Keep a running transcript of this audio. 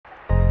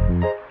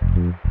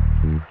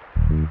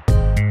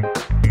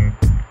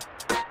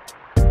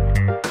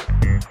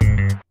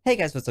Hey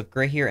guys, what's up?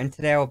 Gray here, and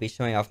today I will be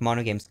showing off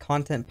MonoGame's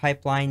content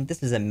pipeline.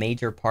 This is a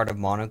major part of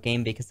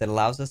MonoGame because it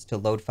allows us to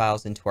load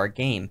files into our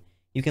game.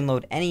 You can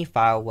load any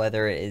file,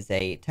 whether it is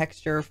a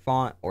texture,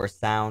 font, or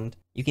sound.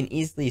 You can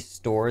easily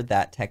store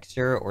that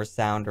texture or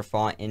sound or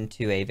font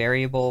into a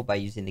variable by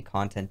using the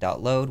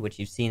content.load, which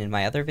you've seen in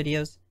my other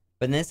videos.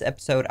 But in this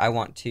episode, I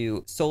want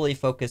to solely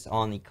focus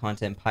on the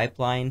content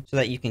pipeline so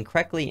that you can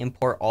correctly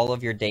import all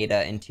of your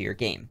data into your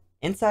game.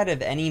 Inside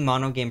of any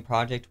MonoGame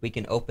project, we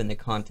can open the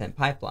content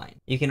pipeline.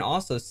 You can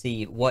also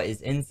see what is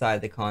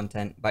inside the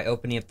content by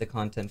opening up the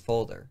content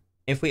folder.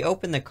 If we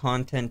open the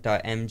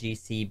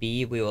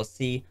content.mgcb, we will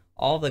see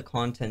all the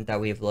content that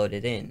we have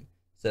loaded in.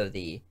 So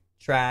the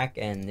track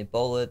and the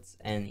bullets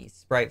and the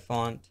sprite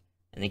font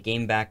and the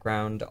game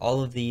background,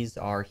 all of these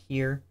are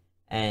here,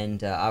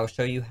 and I'll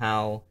show you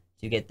how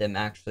to get them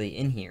actually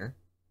in here.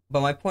 But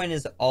my point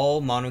is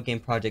all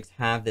MonoGame projects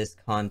have this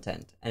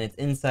content, and it's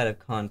inside of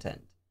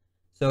content.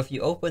 So if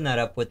you open that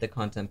up with the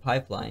content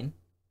pipeline,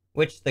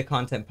 which the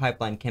content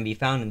pipeline can be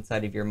found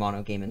inside of your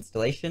MonoGame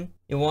installation,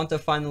 you'll want to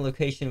find the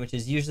location, which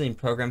is usually in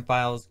program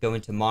files, go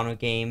into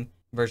MonoGame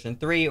version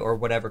 3 or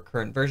whatever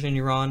current version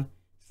you're on,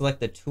 select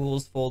the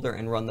tools folder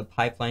and run the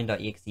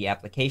pipeline.exe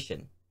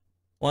application.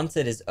 Once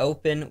it is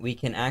open, we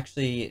can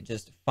actually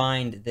just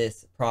find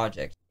this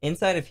project.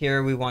 Inside of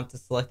here, we want to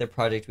select the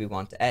project we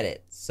want to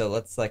edit. So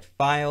let's select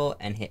file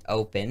and hit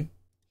open.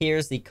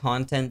 Here's the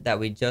content that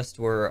we just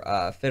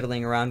were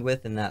fiddling around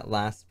with in that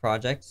last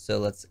project, so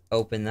let's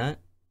open that.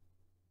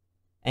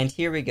 And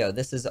here we go.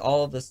 This is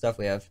all of the stuff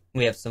we have.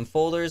 We have some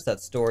folders that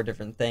store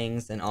different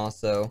things, and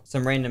also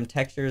some random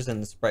textures in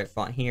the sprite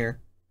font here.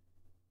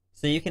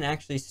 So you can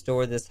actually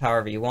store this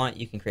however you want.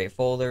 You can create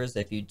folders.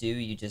 If you do,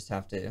 you just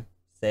have to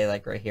say,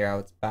 like right here, how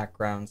it's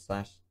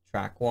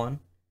background/track1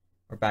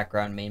 or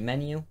background main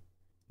menu.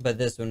 But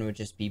this one would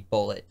just be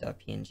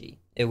bullet.png.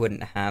 It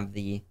wouldn't have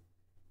the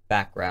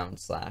background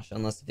 /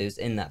 unless it was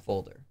in that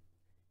folder.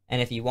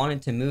 And if you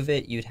wanted to move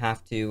it, you'd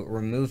have to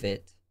remove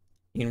it.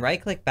 You can right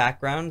click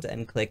background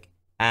and click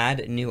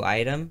add new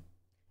item,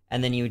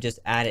 and then you would just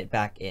add it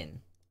back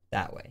in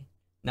that way.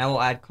 Now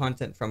we'll add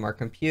content from our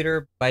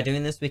computer. By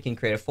doing this, we can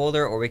create a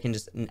folder, or we can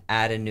just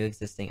add a new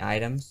existing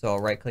item. So I'll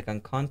right click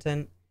on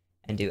content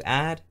and do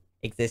add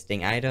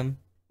existing item.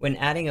 When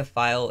adding a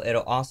file,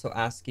 it'll also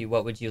ask you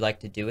what would you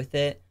like to do with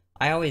it.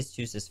 I always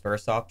choose this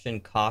first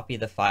option, copy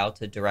the file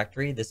to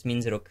directory. This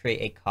means it'll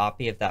create a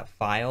copy of that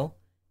file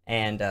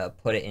and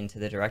put it into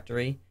the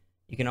directory.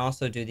 You can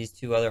also do these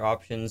two other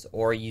options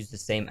or use the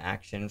same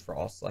action for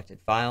all selected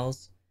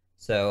files.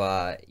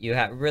 So you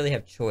really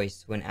have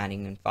choice when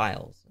adding in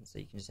files. And so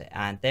you can just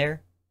add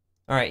there.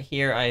 All right,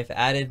 here I've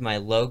added my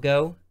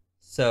logo.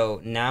 So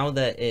now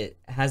that it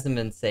hasn't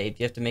been saved,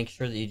 you have to make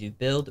sure that you do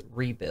build,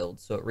 rebuild.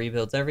 So it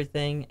rebuilds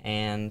everything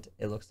and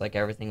it looks like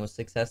everything was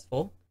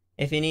successful.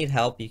 If you need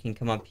help, you can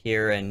come up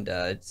here and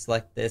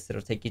select this.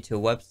 It'll take you to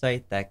a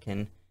website that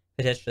can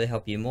potentially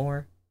help you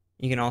more.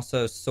 You can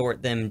also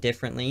sort them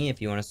differently if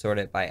you want to sort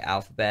it by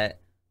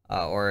alphabet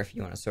or if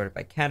you want to sort it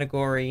by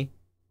category.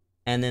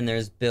 And then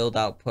there's build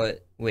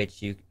output,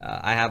 which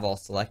I have all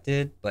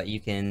selected, but you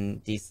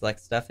can deselect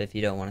stuff if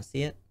you don't want to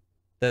see it.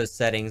 Those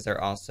settings are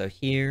also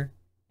here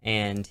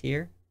and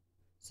here.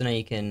 So now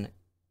you can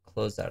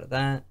close out of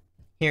that.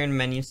 Here in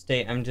menu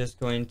state, I'm just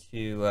going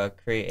to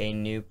create a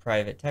new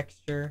private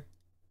texture,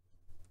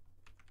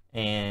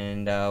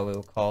 and we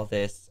will call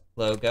this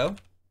logo.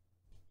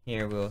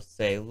 Here we'll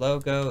say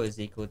logo is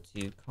equal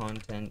to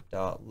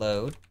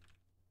content.load,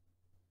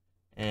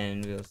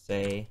 and we'll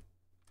say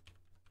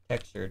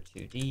texture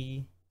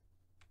 2D,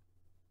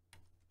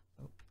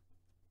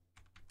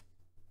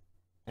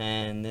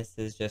 and this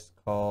is just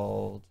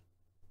called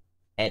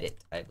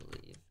edit, I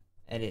believe,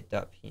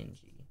 edit.png.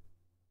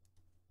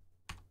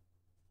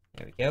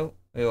 There we go.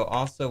 We will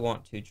also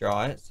want to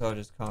draw it, so I'll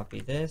just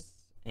copy this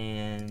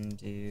and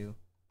do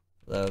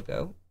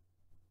logo.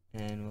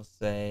 And we'll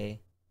say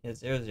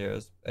 00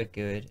 is a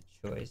good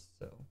choice,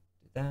 so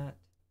do that.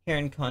 Here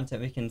in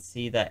content, we can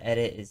see that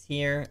edit is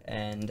here,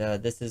 and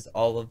this is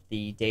all of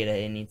the data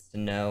it needs to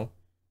know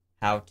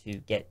how to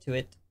get to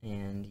it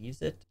and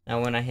use it.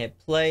 Now when I hit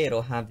play,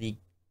 it'll have the,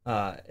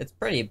 it's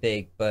pretty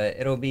big, but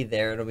it'll be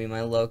there. It'll be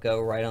my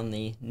logo right on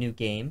the new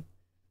game.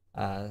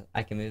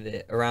 I can move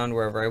it around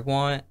wherever I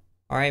want.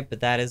 Alright, but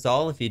that is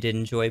all. If you did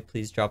enjoy,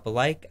 please drop a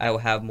like. I will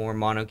have more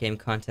MonoGame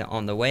content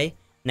on the way.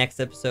 Next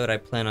episode, I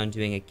plan on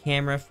doing a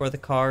camera for the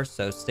car,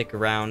 so stick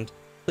around.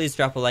 Please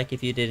drop a like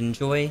if you did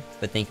enjoy,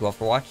 but thank you all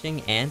for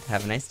watching, and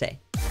have a nice day.